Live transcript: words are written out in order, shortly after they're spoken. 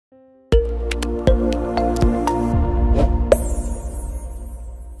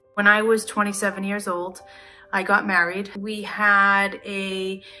When I was 27 years old, I got married. We had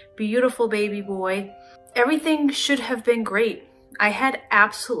a beautiful baby boy. Everything should have been great. I had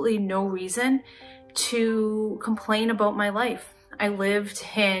absolutely no reason to complain about my life. I lived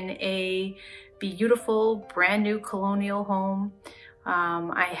in a beautiful, brand new colonial home.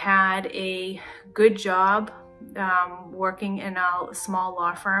 I had a good job working in a small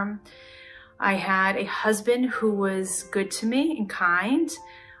law firm. I had a husband who was good to me and kind.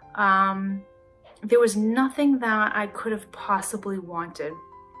 There was nothing that I could have possibly wanted,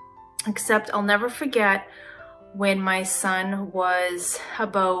 except I'll never forget when my son was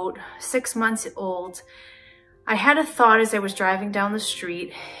about 6 months old. I had a thought as I was driving down the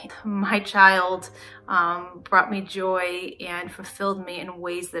street. My child brought me joy and fulfilled me in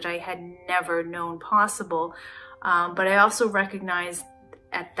ways that I had never known possible. But I also recognized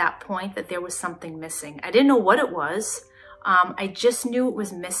at that point that there was something missing. I didn't know what it was. I just knew it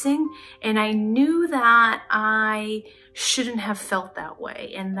was missing, and I knew that I shouldn't have felt that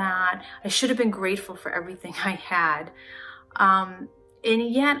way and that I should have been grateful for everything I had. And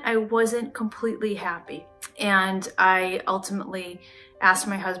yet I wasn't completely happy. And I ultimately asked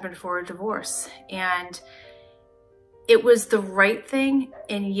my husband for a divorce, and it was the right thing,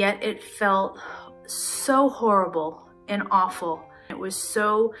 and yet it felt so horrible and awful. It was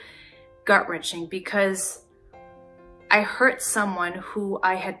so gut-wrenching because I hurt someone who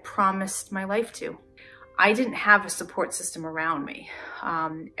I had promised my life to. I didn't have a support system around me.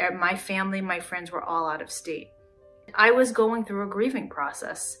 My family, my friends were all out of state. I was going through a grieving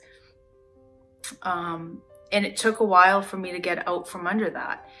process. And it took a while for me to get out from under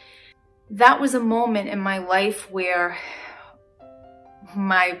that. That was a moment in my life where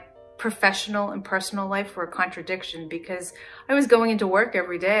my professional and personal life were a contradiction, because I was going into work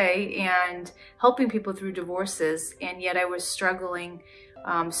every day and helping people through divorces, and yet I was struggling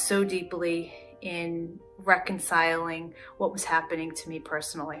so deeply in reconciling what was happening to me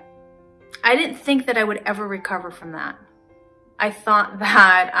personally. I didn't think that I would ever recover from that. I thought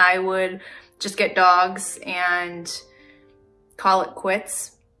that I would just get dogs and call it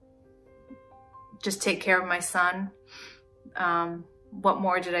quits, just take care of my son. What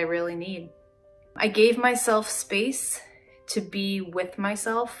more did I really need? I gave myself space to be with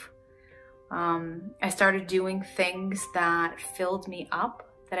myself. I started doing things that filled me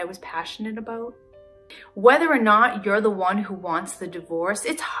up, that I was passionate about. Whether or not you're the one who wants the divorce,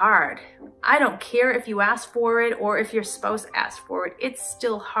 it's hard. I don't care if you ask for it or if your spouse asks for it, it's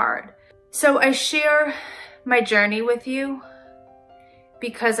still hard. So I share my journey with you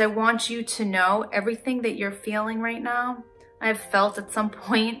because I want you to know everything that you're feeling right now, I've felt at some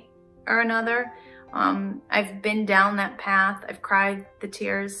point or another. I've been down that path. I've cried the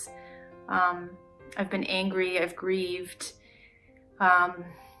tears. I've been angry. I've grieved. But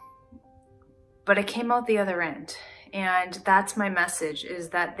I came out the other end. And that's my message, is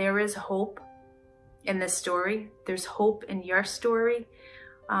that there is hope in this story. There's hope in your story.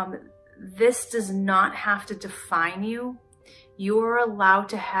 This does not have to define you. You are allowed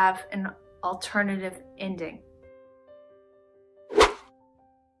to have an alternative ending.